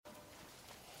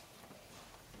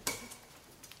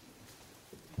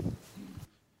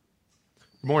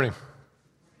Good morning.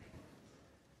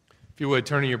 If you would,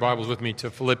 turn in your Bibles with me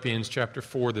to Philippians chapter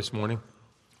 4 this morning.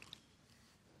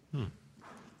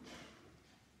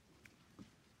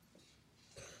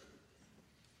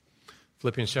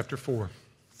 Philippians chapter 4.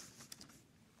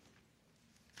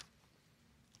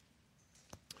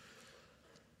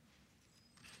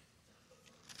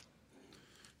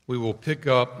 We will pick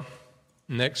up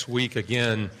next week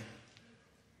again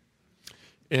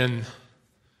in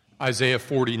Isaiah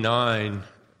 49,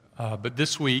 but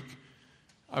this week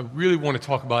I really want to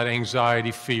talk about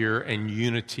anxiety, fear, and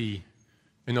unity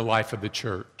in the life of the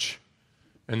church,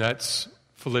 and that's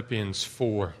Philippians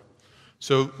 4.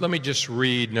 So let me just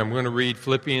read, and I'm going to read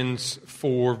Philippians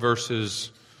 4 verses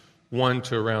 1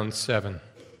 to around 7.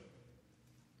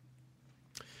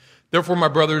 Therefore, my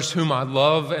brothers, whom I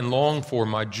love and long for,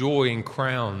 my joy and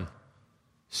crown,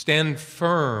 stand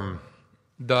firm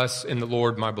thus in the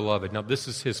Lord, my beloved. Now, this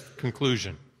is his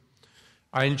conclusion.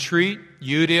 I entreat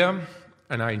Euodia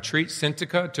and I entreat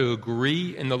Syntyche to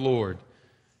agree in the Lord.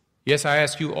 Yes, I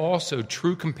ask you also,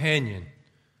 true companion,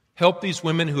 help these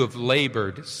women who have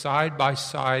labored side by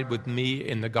side with me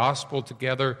in the gospel,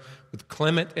 together with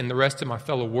Clement and the rest of my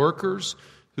fellow workers,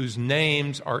 whose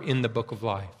names are in the book of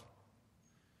life.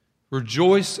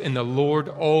 Rejoice in the Lord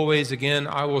always. Again,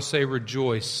 I will say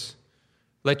rejoice.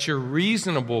 Let your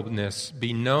reasonableness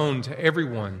be known to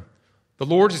everyone. The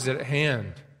Lord is at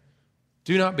hand.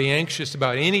 Do not be anxious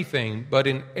about anything, but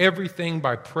in everything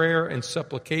by prayer and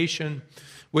supplication,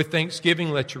 with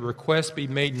thanksgiving, let your requests be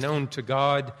made known to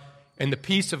God, and the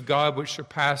peace of God, which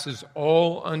surpasses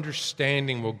all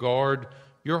understanding, will guard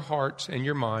your hearts and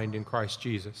your mind in Christ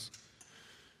Jesus.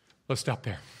 Let's stop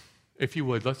there. If you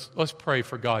would, let's pray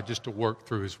for God just to work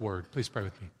through His Word. Please pray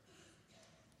with me.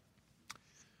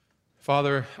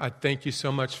 Father, I thank you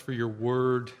so much for your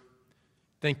Word.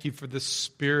 Thank you for the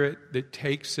Spirit that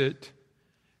takes it.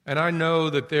 And I know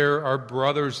that there are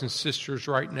brothers and sisters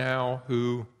right now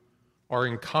who are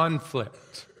in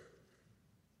conflict.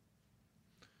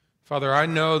 Father, I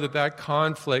know that that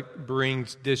conflict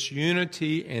brings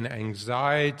disunity and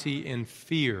anxiety and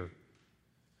fear.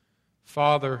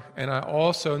 Father, and I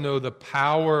also know the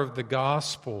power of the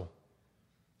gospel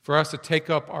for us to take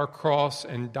up our cross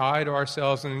and die to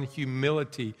ourselves and in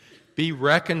humility, be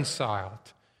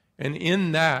reconciled, and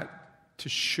in that to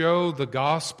show the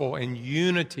gospel and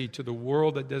unity to the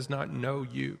world that does not know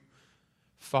you.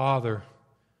 Father,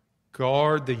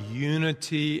 guard the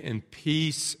unity and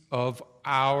peace of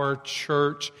our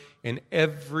church and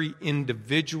every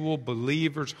individual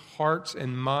believer's hearts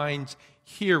and minds.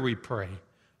 Here we pray.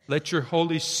 Let your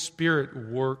Holy Spirit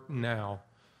work now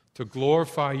to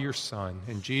glorify your Son.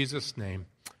 In Jesus' name,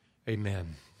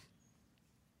 amen.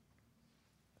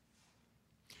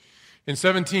 In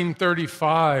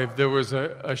 1735, there was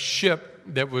a ship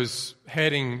that was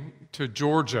heading to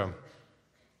Georgia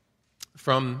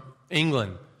from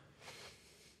England.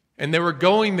 And they were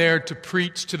going there to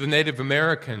preach to the Native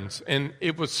Americans. And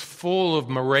it was full of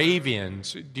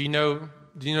Moravians. Do you know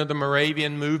the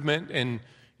Moravian movement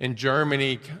in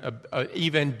Germany, an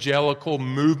evangelical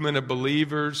movement of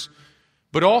believers?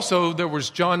 But also there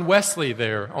was John Wesley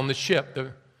there on the ship,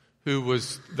 who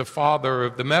was the father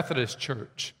of the Methodist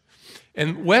Church.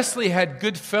 And Wesley had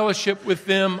good fellowship with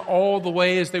them all the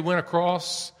way as they went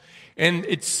across. And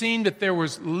it seemed that there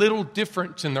was little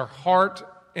difference in their heart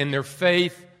and their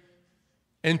faith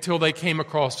until they came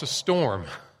across a storm.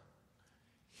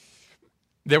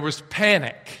 There was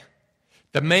panic.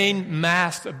 The main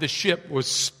mast of the ship was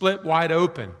split wide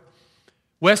open.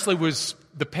 Wesley was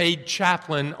the paid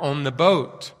chaplain on the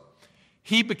boat.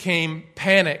 He became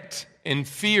panicked and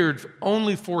feared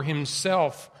only for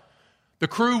himself. The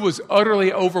crew was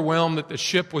utterly overwhelmed that the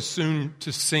ship was soon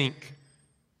to sink.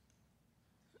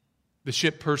 The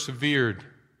ship persevered,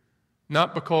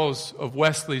 not because of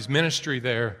Wesley's ministry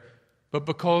there, but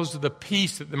because of the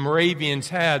peace that the Moravians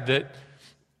had, that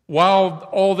while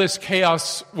all this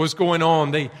chaos was going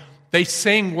on, they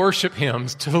sang worship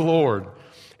hymns to the Lord,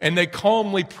 and they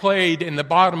calmly played in the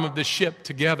bottom of the ship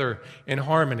together in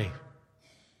harmony.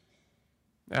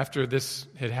 After this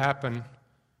had happened,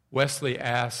 Wesley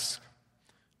asked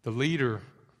the leader,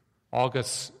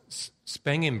 August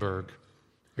Spangenberg,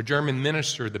 a German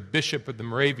minister, the bishop of the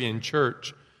Moravian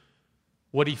church,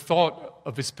 what he thought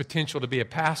of his potential to be a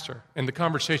pastor. And the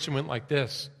conversation went like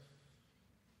this.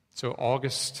 So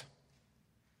August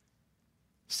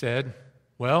said,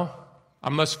 well, I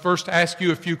must first ask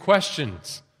you a few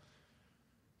questions.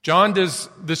 John, does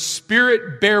the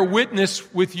Spirit bear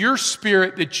witness with your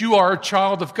spirit that you are a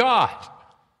child of God?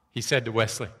 He said to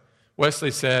Wesley.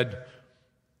 Wesley said,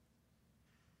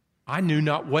 I knew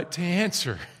not what to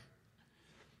answer.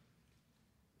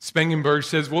 Spangenberg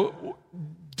says, well,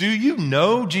 do you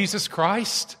know Jesus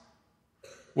Christ?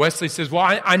 Wesley says,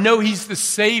 well, I know He's the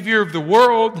Savior of the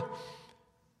world.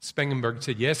 Spangenberg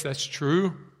said, yes, that's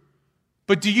true.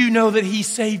 But do you know that He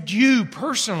saved you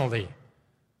personally?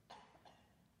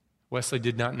 Wesley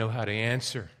did not know how to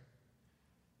answer.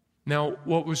 Now,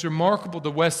 what was remarkable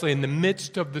to Wesley in the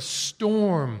midst of the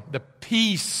storm, the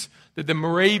peace that the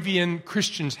Moravian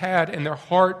Christians had in their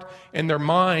heart and their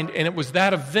mind, and it was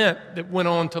that event that went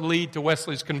on to lead to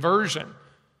Wesley's conversion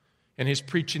and his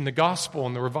preaching the gospel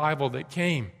and the revival that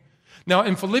came. Now,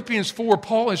 in Philippians 4,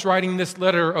 Paul is writing this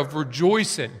letter of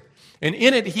rejoicing, and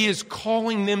in it he is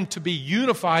calling them to be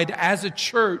unified as a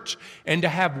church and to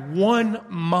have one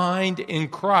mind in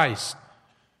Christ.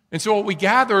 And so what we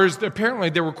gather is that apparently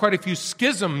there were quite a few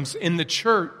schisms in the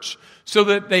church, so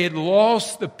that they had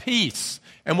lost the peace,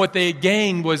 and what they had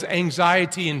gained was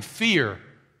anxiety and fear.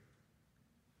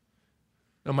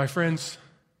 Now, my friends,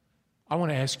 I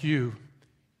want to ask you,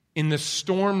 in the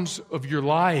storms of your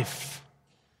life,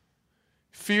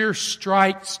 fear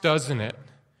strikes, doesn't it?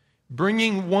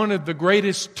 Bringing one of the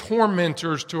greatest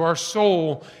tormentors to our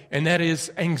soul, and that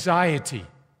is anxiety.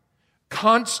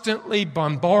 Constantly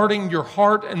bombarding your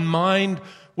heart and mind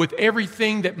with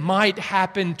everything that might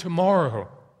happen tomorrow.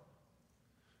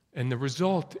 And the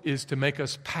result is to make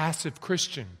us passive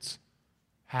Christians.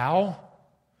 How?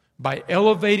 By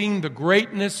elevating the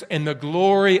greatness and the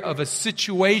glory of a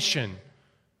situation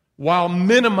while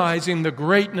minimizing the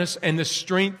greatness and the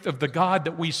strength of the God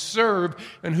that we serve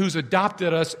and who's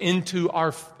adopted us into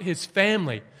His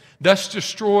family, thus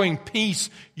destroying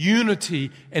peace, unity,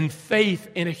 and faith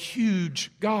in a huge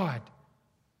God.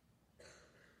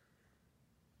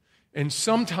 And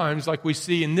sometimes, like we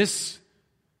see in this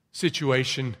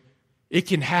situation, it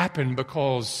can happen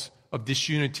because of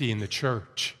disunity in the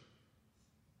church.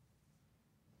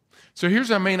 So here's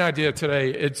our main idea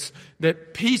today. It's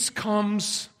that peace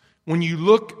comes when you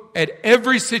look at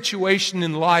every situation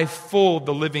in life full of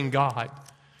the living God.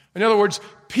 In other words,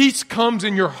 peace comes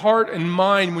in your heart and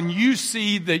mind when you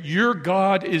see that your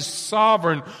God is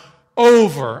sovereign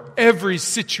over every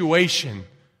situation.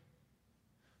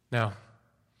 Now,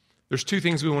 there's two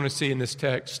things we want to see in this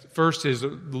text. First is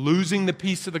losing the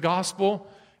peace of the gospel,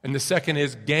 and the second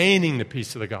is gaining the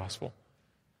peace of the gospel.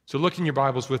 So look in your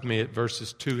Bibles with me at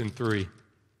verses 2 and 3.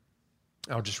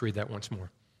 I'll just read that once more.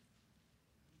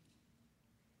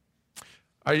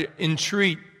 I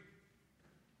entreat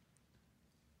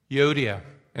Euodia,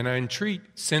 and I entreat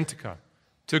Syntyche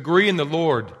to agree in the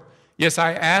Lord. Yes,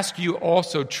 I ask you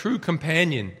also, true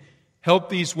companion, help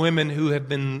these women who have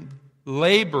been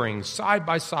laboring side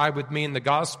by side with me in the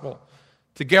gospel,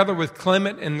 together with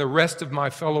Clement and the rest of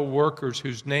my fellow workers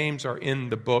whose names are in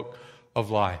the book of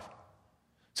life.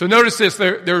 So notice this,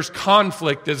 there's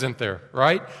conflict, isn't there,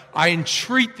 right? I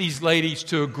entreat these ladies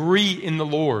to agree in the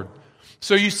Lord.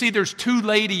 So you see there's two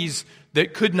ladies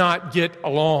that could not get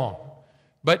along,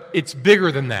 but it's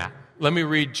bigger than that. Let me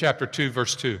read chapter 2,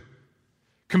 verse 2.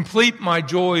 Complete my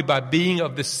joy by being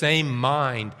of the same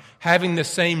mind, having the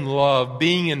same love,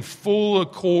 being in full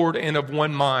accord and of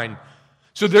one mind.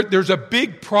 So there's a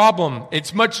big problem.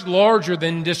 It's much larger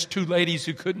than just two ladies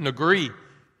who couldn't agree.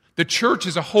 The church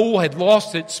as a whole had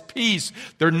lost its peace.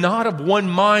 They're not of one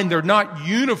mind. They're not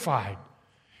unified.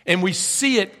 And we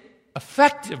see it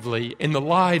effectively in the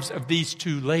lives of these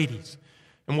two ladies.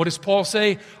 And what does Paul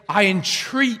say? I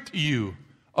entreat you,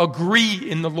 agree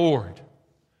in the Lord.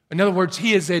 In other words,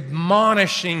 he is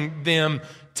admonishing them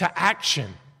to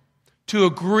action, to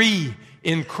agree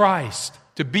in Christ,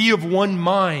 to be of one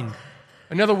mind.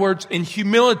 In other words, in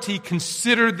humility,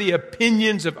 consider the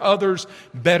opinions of others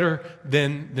better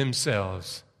than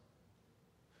themselves.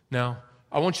 Now,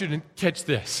 I want you to catch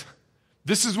this.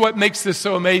 This is what makes this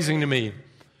so amazing to me.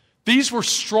 These were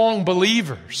strong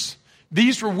believers.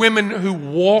 These were women who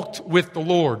walked with the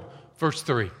Lord. Verse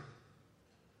 3.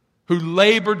 Who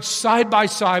labored side by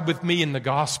side with me in the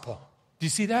gospel. Do you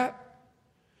see that?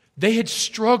 They had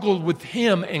struggled with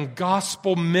him in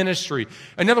gospel ministry.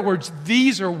 In other words,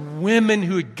 these are women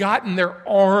who had gotten their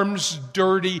arms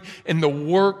dirty in the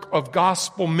work of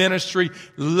gospel ministry,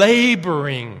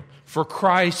 laboring for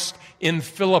Christ in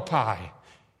Philippi.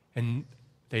 And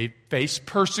they faced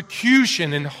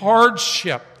persecution and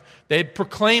hardship. They had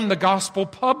proclaimed the gospel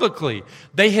publicly.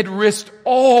 They had risked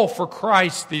all for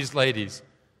Christ, these ladies.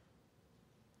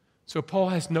 So Paul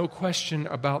has no question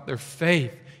about their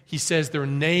faith. He says their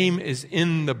name is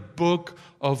in the book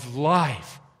of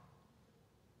life.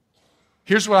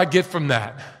 Here's what I get from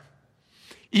that.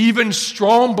 Even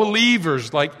strong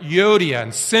believers like Euodia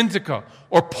and Syntyche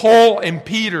or Paul and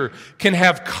Peter can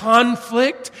have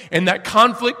conflict, and that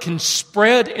conflict can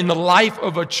spread in the life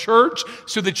of a church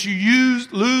so that you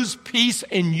lose peace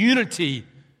and unity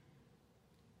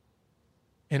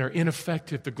and are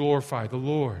ineffective to glorify the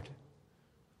Lord.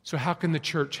 So how can the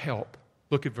church help?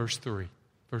 Look at verse 3.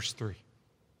 Verse 3.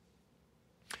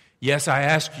 Yes, I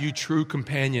ask you, true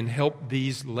companion, help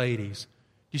these ladies.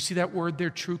 You see that word there,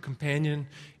 true companion?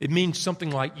 It means something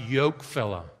like yoke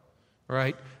fellow,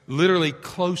 right? Literally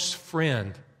close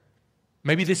friend.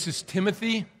 Maybe this is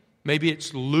Timothy. Maybe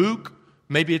it's Luke.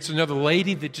 Maybe it's another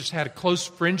lady that just had a close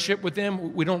friendship with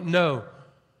them. We don't know.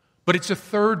 But it's a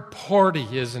third party,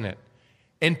 isn't it?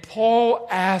 And Paul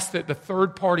asked that the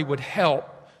third party would help.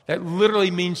 That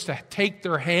literally means to take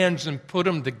their hands and put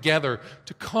them together,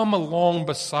 to come along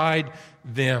beside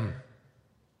them.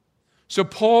 So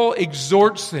Paul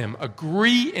exhorts them,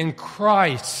 agree in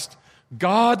Christ,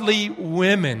 godly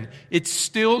women. It's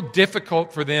still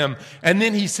difficult for them. And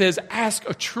then he says, ask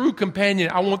a true companion.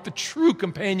 I want the true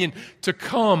companion to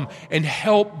come and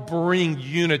help bring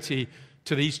unity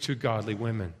to these two godly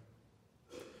women.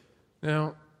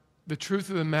 Now, the truth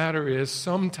of the matter is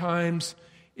sometimes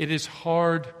it is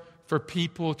hard for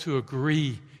people to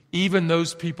agree, even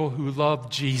those people who love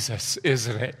Jesus,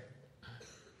 isn't it?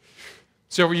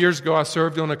 Several years ago, I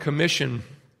served on a commission,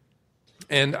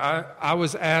 and I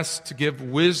was asked to give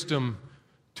wisdom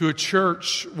to a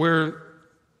church where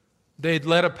they'd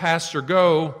let a pastor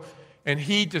go, and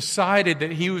he decided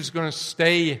that he was going to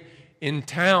stay in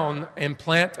town and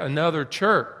plant another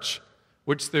church,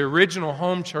 which the original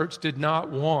home church did not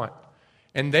want.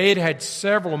 And they had had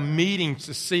several meetings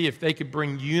to see if they could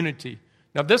bring unity.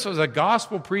 Now, this was a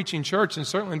gospel-preaching church, and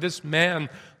certainly this man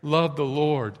loved the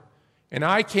Lord. And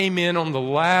I came in on the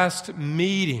last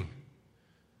meeting.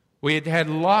 We had had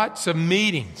lots of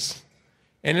meetings.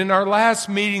 And in our last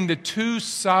meeting, the two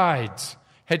sides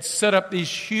had set up these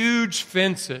huge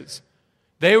fences.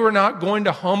 They were not going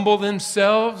to humble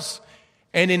themselves,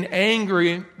 and in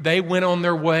anger, they went on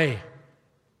their way.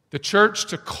 The church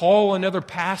to call another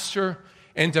pastor,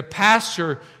 and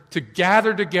to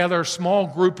gather together a small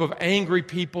group of angry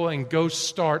people and go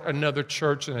start another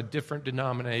church in a different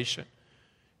denomination.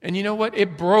 And you know what?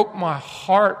 It broke my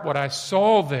heart what I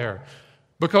saw there,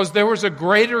 because there was a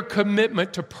greater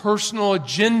commitment to personal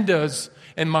agendas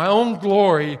and my own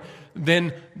glory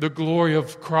than the glory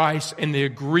of Christ and the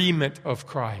agreement of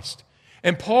Christ.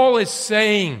 And Paul is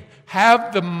saying,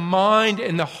 have the mind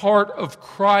and the heart of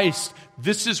Christ.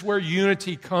 This is where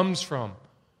unity comes from.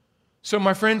 So,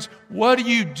 my friends, what do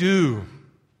you do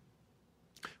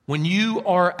when you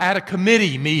are at a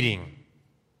committee meeting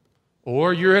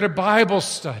or you're at a Bible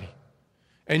study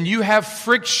and you have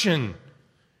friction?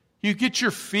 You get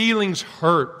your feelings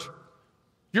hurt.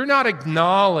 You're not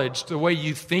acknowledged the way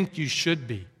you think you should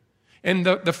be. And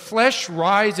the flesh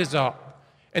rises up,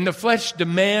 and the flesh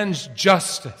demands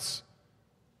justice.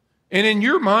 And in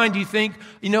your mind, you think,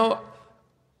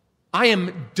 I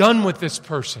am done with this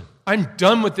person. I'm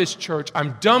done with this church.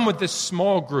 I'm done with this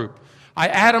small group. I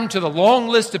add them to the long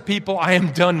list of people I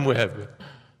am done with.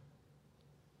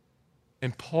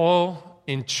 And Paul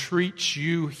entreats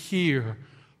you here,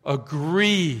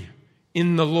 agree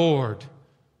in the Lord.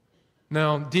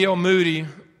 Now, D.L. Moody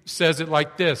says it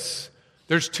like this.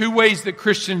 There's two ways that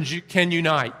Christians can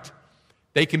unite.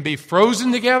 They can be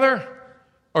frozen together,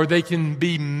 or they can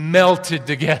be melted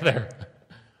together.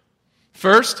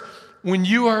 First, when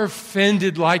you are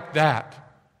offended like that,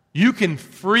 you can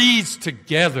freeze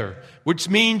together, which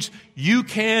means you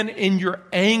can, in your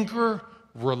anger,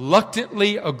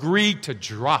 reluctantly agree to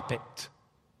drop it.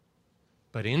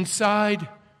 But inside,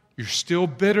 you're still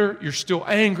bitter, you're still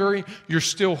angry, you're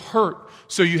still hurt.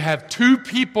 So you have two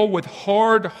people with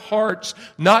hard hearts,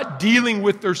 not dealing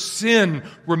with their sin,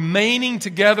 remaining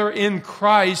together in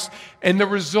Christ, and the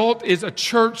result is a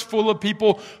church full of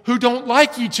people who don't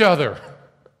like each other,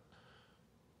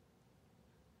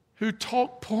 who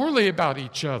talk poorly about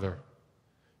each other.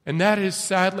 And that is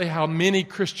sadly how many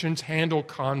Christians handle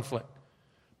conflict.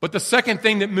 But the second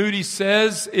thing that Moody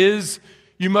says is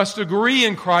you must agree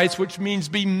in Christ, which means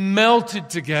be melted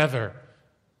together.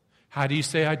 How do you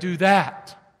say I do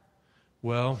that?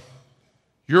 Well,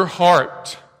 your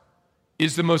heart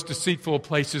is the most deceitful of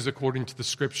places according to the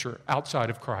Scripture outside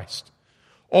of Christ,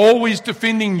 always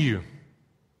defending you.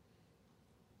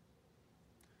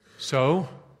 So,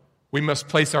 we must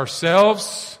place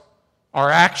ourselves,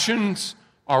 our actions,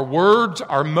 our words,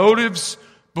 our motives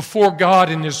before God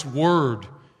in His Word,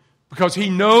 because He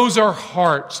knows our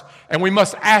hearts, and we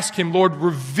must ask Him, Lord,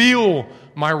 reveal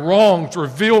my wrongs,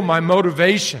 reveal my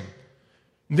motivation.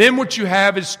 Then what you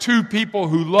have is two people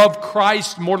who love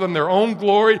Christ more than their own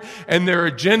glory and their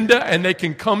agenda, and they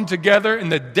can come together in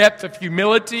the depth of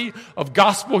humility, of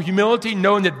gospel humility,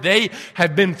 knowing that they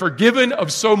have been forgiven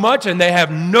of so much and they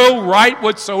have no right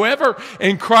whatsoever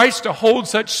in Christ to hold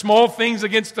such small things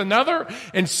against another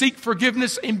and seek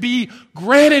forgiveness and be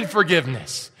granted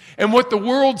forgiveness. And what the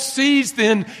world sees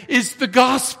then is the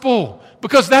gospel,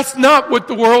 because that's not what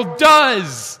the world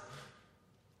does.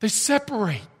 They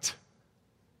separate.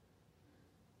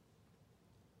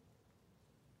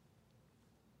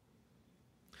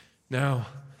 Now,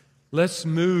 let's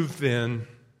move then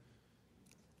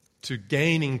to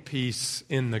gaining peace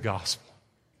in the gospel.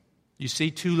 You see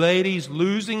two ladies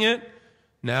losing it.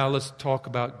 Now let's talk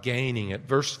about gaining it.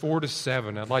 Verse 4 to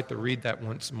 7. I'd like to read that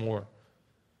once more.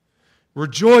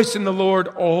 Rejoice in the Lord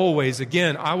always.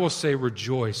 Again, I will say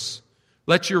rejoice.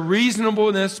 Let your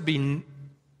reasonableness be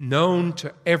known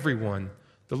to everyone.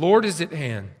 The Lord is at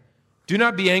hand. Do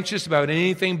not be anxious about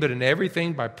anything, but in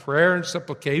everything by prayer and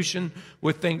supplication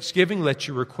with thanksgiving let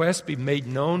your requests be made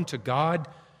known to God.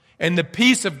 And the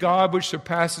peace of God, which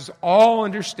surpasses all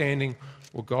understanding,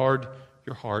 will guard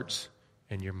your hearts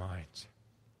and your minds.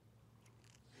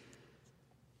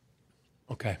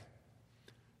 Okay.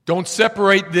 Don't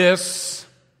separate this.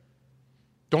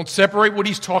 Don't separate what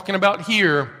he's talking about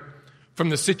here from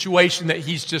the situation that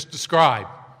he's just described.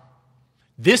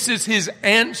 This is his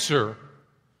answer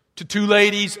to two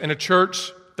ladies in a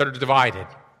church that are divided.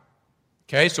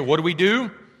 Okay, so what do?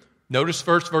 Notice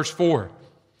first verse 4.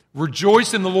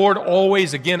 Rejoice in the Lord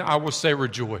always. Again, I will say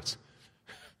rejoice.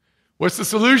 What's the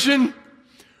solution?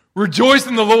 Rejoice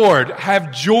in the Lord.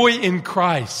 Have joy in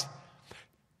Christ.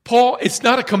 Paul, it's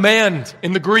not a command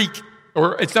in the Greek,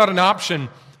 or it's not an option.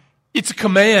 It's a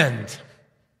command.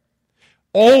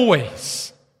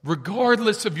 Always,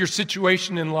 regardless of your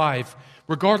situation in life,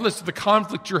 regardless of the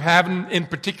conflict you're having, in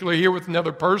particular here with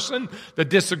another person, the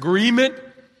disagreement,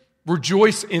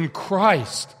 rejoice in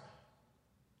Christ.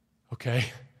 Okay,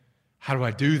 how do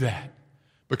I do that?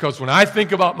 Because when I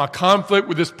think about my conflict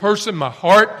with this person, my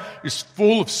heart is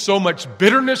full of so much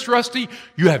bitterness, Rusty.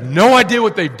 You have no idea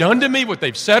what they've done to me, what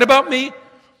they've said about me.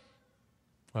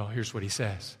 Well, here's what he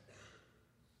says.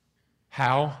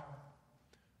 How?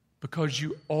 Because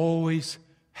you always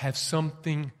have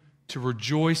something to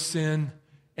rejoice in,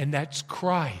 and that's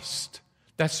Christ.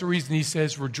 That's the reason he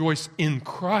says rejoice in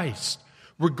Christ.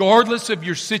 Regardless of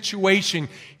your situation,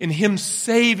 in Him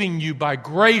saving you by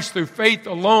grace through faith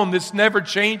alone, this never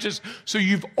changes. So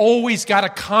you've always got a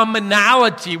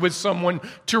commonality with someone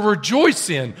to rejoice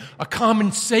in, a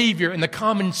common Savior and the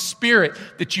common Spirit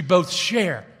that you both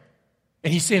share.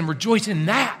 And he's saying rejoice in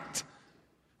that.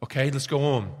 Okay, let's go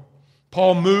on.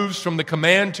 Paul moves from the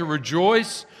command to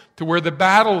rejoice to where the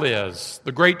battle is,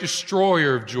 the great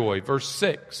destroyer of joy. Verse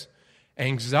 6,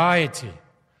 anxiety.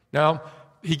 Now,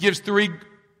 he gives three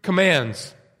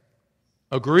commands.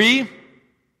 Agree,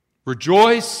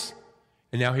 rejoice,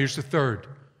 and now here's the third.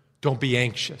 Don't be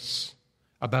anxious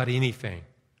about anything.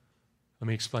 Let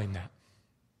me explain that.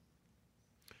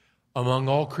 Among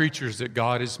all creatures that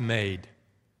God has made,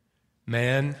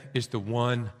 man is the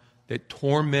one that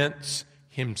torments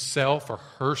himself or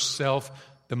herself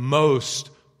the most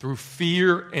through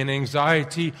fear and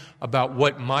anxiety about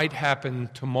what might happen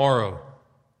tomorrow.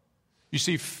 You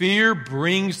see, fear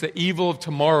brings the evil of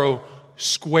tomorrow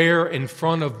square in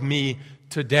front of me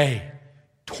today,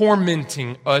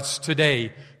 tormenting us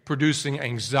today, producing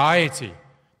anxiety,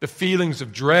 the feelings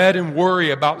of dread and worry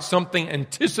about something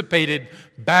anticipated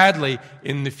badly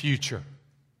in the future,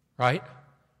 right?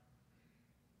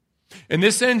 And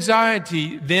this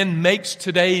anxiety then makes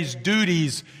today's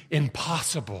duties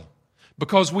impossible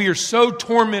because we are so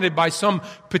tormented by some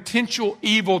potential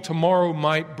evil tomorrow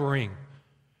might bring.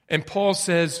 And Paul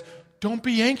says, don't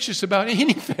be anxious about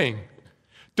anything.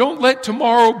 Don't let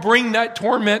tomorrow bring that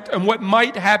torment and what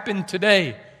might happen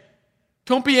today.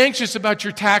 Don't be anxious about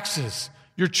your taxes,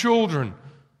 your children,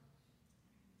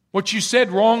 what you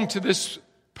said wrong to this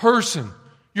person,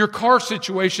 your car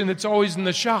situation that's always in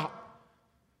the shop.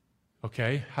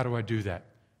 Okay, how do I do that?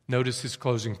 Notice his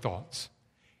closing thoughts.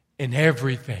 In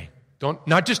everything.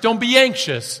 Not just don't be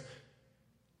anxious.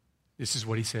 This is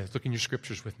what he says. Look in your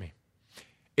scriptures with me.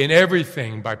 In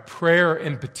everything, by prayer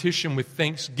and petition with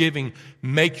thanksgiving,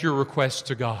 make your requests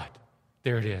to God.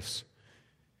 There it is.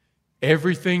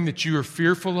 Everything that you are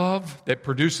fearful of, that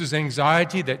produces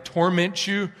anxiety, that torments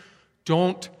you,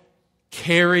 don't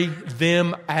carry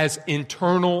them as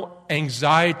internal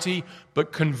anxiety,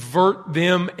 but convert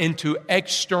them into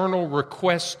external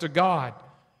requests to God.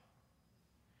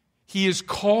 He is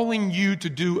calling you to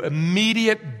do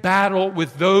immediate battle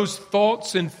with those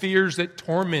thoughts and fears that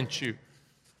torment you.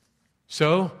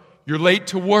 So you're late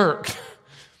to work.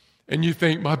 And you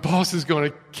think, my boss is going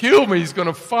to kill me. He's going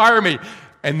to fire me.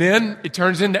 And then it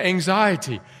turns into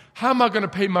anxiety. How am I going to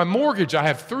pay my mortgage? I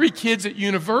have 3 kids at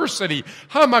university.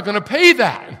 How am I going to pay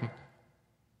that?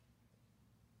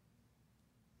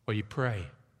 Well, you pray.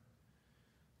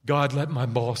 God, let my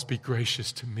boss be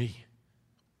gracious to me.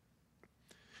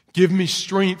 Give me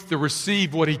strength to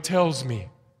receive what he tells me.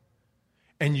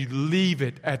 And you leave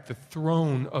it at the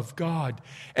throne of God.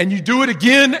 And you do it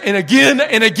again and again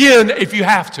and again if you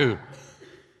have to.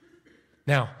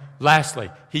 Now, lastly,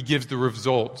 he gives the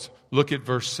results. Look at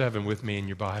verse 7 with me in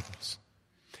your Bibles.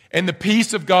 And the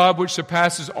peace of God, which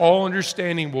surpasses all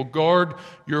understanding, will guard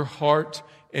your heart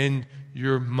and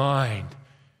your mind.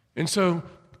 And so,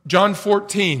 John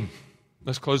 14,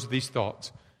 let's close with these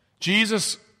thoughts.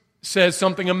 Jesus says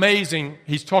something amazing.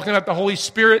 He's talking about the Holy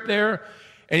Spirit there.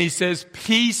 And he says,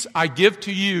 peace I give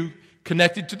to you,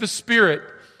 connected to the Spirit.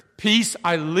 Peace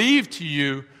I leave to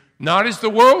you, not as the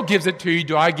world gives it to you,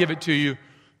 do I give it to you.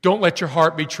 Don't let your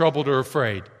heart be troubled or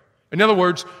afraid. In other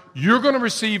words, you're going to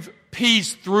receive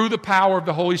peace through the power of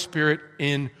the Holy Spirit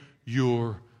in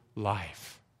your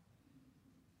life.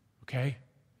 Okay?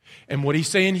 And what he's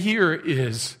saying here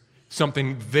is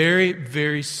something very,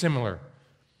 very similar.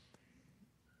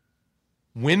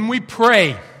 When we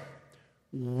pray,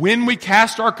 when we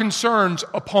cast our concerns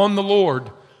upon the Lord,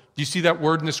 do you see that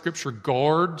word in the Scripture,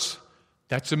 guards?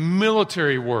 That's a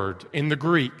military word in the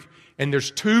Greek. And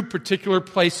there's 2 particular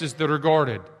places that are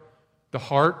guarded, the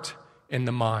heart and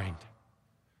the mind.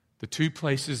 The 2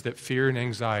 places that fear and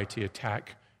anxiety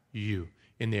attack you,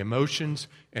 in the emotions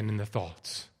and in the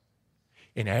thoughts.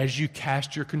 And as you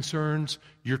cast your concerns,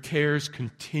 your cares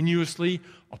continuously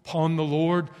upon the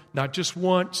Lord, not just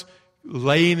once,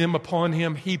 laying them upon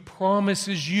him, he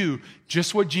promises you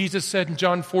just what Jesus said in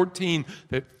John 14,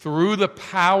 that through the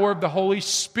power of the Holy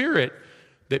Spirit,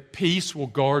 that peace will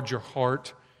guard your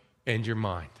heart and your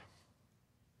mind.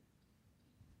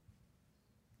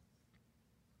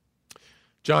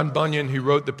 John Bunyan, who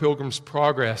wrote The Pilgrim's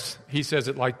Progress, he says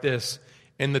it like this: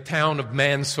 in the town of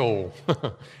man's soul,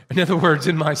 in other words,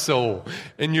 in my soul,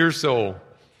 in your soul,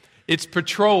 it's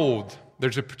patrolled.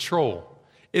 There's a patrol.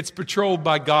 It's patrolled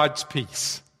by God's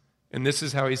peace. And this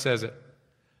is how he says it.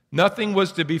 Nothing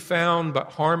was to be found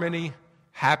but harmony,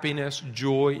 happiness,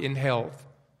 joy, and health,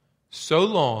 so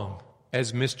long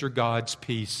as Mr. God's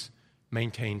peace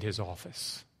maintained his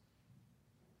office.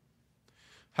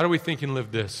 How do we think and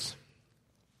live this?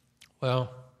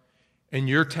 Well, in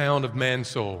your town of man's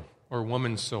soul or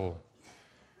woman's soul,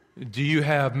 do you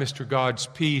have Mr. God's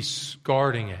peace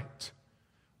guarding it?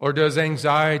 Or does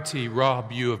anxiety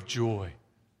rob you of joy?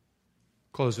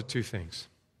 Close with 2 things.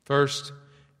 First,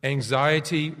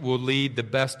 anxiety will lead the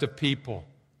best of people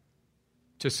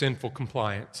to sinful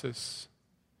compliances.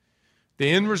 The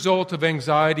end result of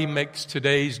anxiety makes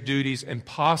today's duties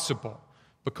impossible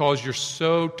because you're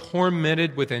so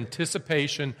tormented with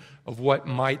anticipation of what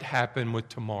might happen with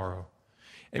tomorrow.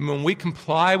 And when we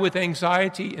comply with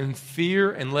anxiety and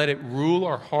fear and let it rule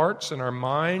our hearts and our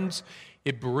minds,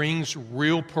 it brings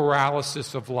real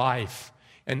paralysis of life,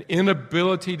 an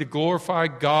inability to glorify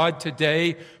God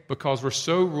today because we're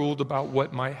so ruled about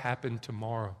what might happen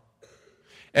tomorrow.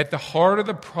 At the heart of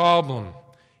the problem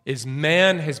is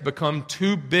man has become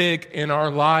too big in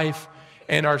our life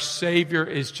and our Savior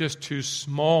is just too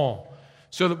small,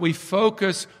 so that we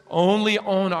focus only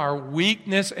on our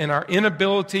weakness and our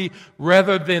inability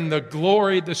rather than the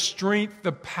glory, the strength,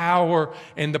 the power,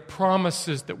 and the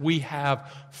promises that we have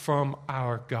from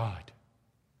our God.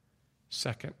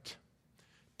 Second,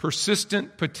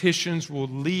 persistent petitions will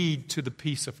lead to the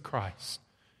peace of Christ.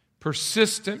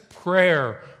 Persistent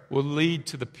prayer will lead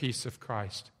to the peace of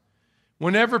Christ.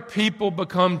 Whenever people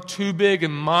become too big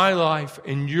in my life,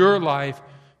 in your life,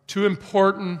 too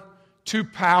important, too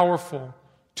powerful,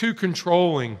 too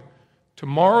controlling,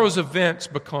 tomorrow's events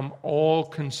become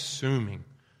all-consuming.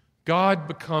 God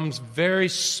becomes very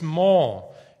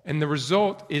small, and the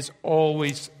result is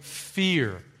always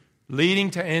fear,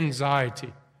 leading to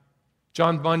anxiety.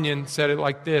 John Bunyan said it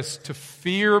like this: to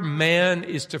fear man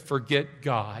is to forget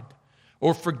God,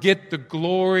 or forget the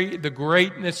glory, the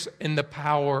greatness, and the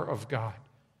power of God.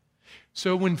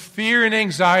 So when fear and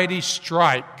anxiety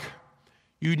strike,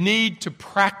 you need to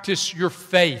practice your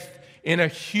faith in a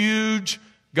huge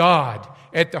God.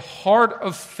 At the heart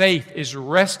of faith is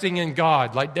resting in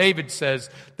God. Like David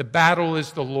says, the battle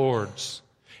is the Lord's.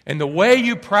 And the way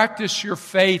you practice your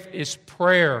faith is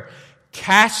prayer,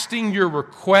 casting your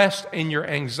requests and your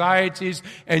anxieties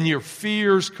and your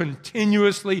fears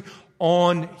continuously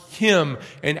on Him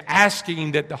and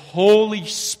asking that the Holy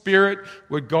Spirit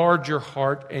would guard your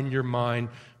heart and your mind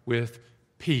with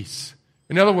peace.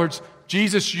 In other words,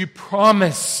 Jesus, you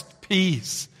promised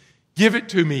peace. Give it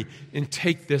to me and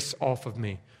take this off of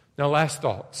me. Now, last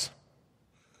thoughts.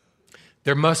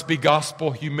 There must be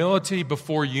gospel humility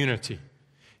before unity.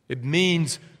 It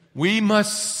means we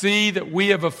must see that we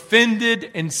have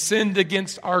offended and sinned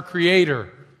against our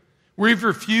Creator. We've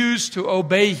refused to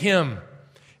obey Him.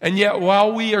 And yet,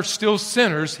 while we are still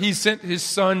sinners, He sent His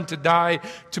Son to die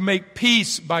to make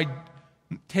peace by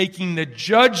taking the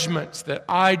judgments that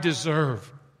I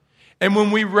deserve. And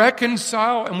when we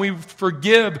reconcile and we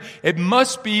forgive, it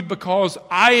must be because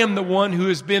I am the one who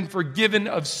has been forgiven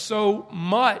of so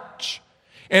much.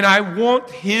 And I want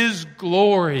His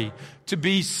glory to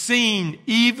be seen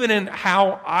even in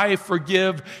how I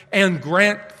forgive and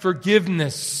grant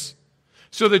forgiveness.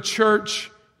 So the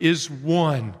church is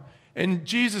one. And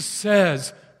Jesus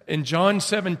says in John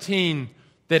 17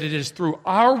 that it is through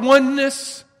our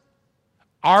oneness,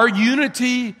 our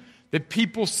unity, that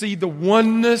people see the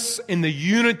oneness and the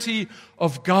unity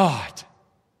of God.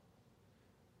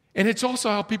 And it's also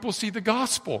how people see the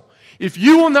gospel. If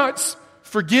you will not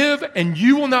forgive and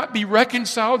you will not be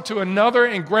reconciled to another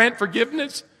and grant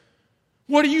forgiveness,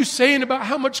 what are you saying about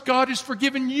how much God has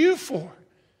forgiven you for?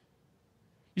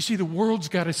 You see, the world's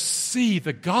got to see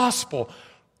the gospel.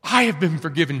 I have been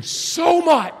forgiven so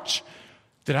much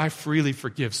that I freely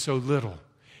forgive so little.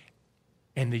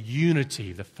 And the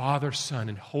unity, the Father, Son,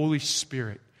 and Holy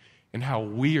Spirit, and how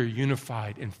we are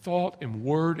unified in thought and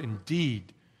word and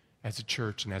deed as a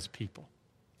church and as a people.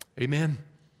 Amen.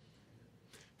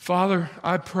 Father,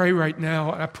 I pray right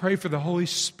now, I pray for the Holy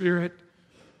Spirit.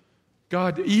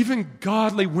 God, even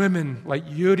godly women like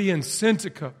Euodia and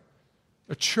Syntyche,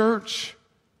 a church,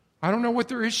 I don't know what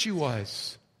their issue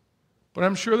was, but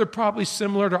I'm sure they're probably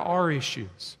similar to our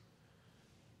issues.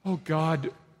 Oh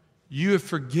God, you have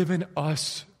forgiven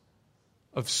us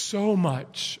of so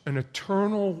much, an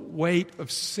eternal weight of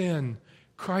sin.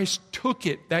 Christ took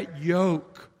it, that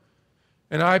yoke.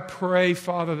 And I pray,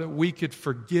 Father, that we could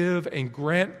forgive and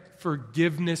grant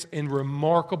forgiveness in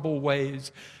remarkable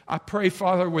ways. I pray,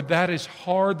 Father, where that is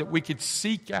hard, that we could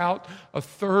seek out a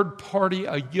third party,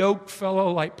 a yoke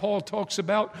fellow like Paul talks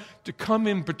about, to come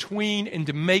in between and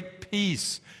to make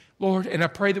peace. Lord, and I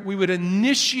pray that we would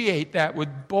initiate that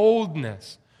with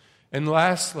boldness. And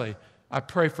lastly, I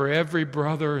pray for every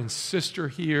brother and sister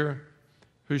here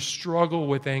who struggle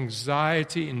with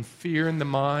anxiety and fear in the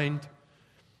mind,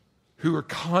 who are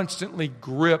constantly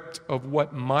gripped of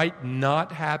what might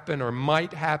not happen or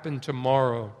might happen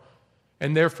tomorrow,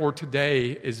 and therefore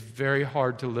today is very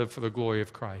hard to live for the glory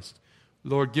of Christ.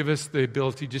 Lord, give us the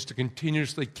ability just to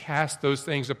continuously cast those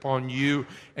things upon you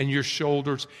and your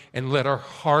shoulders, and let our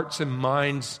hearts and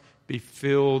minds be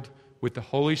filled with the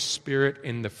Holy Spirit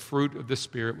and the fruit of the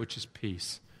Spirit, which is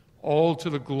peace. All to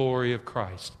the glory of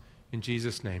Christ. In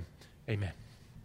Jesus' name, amen.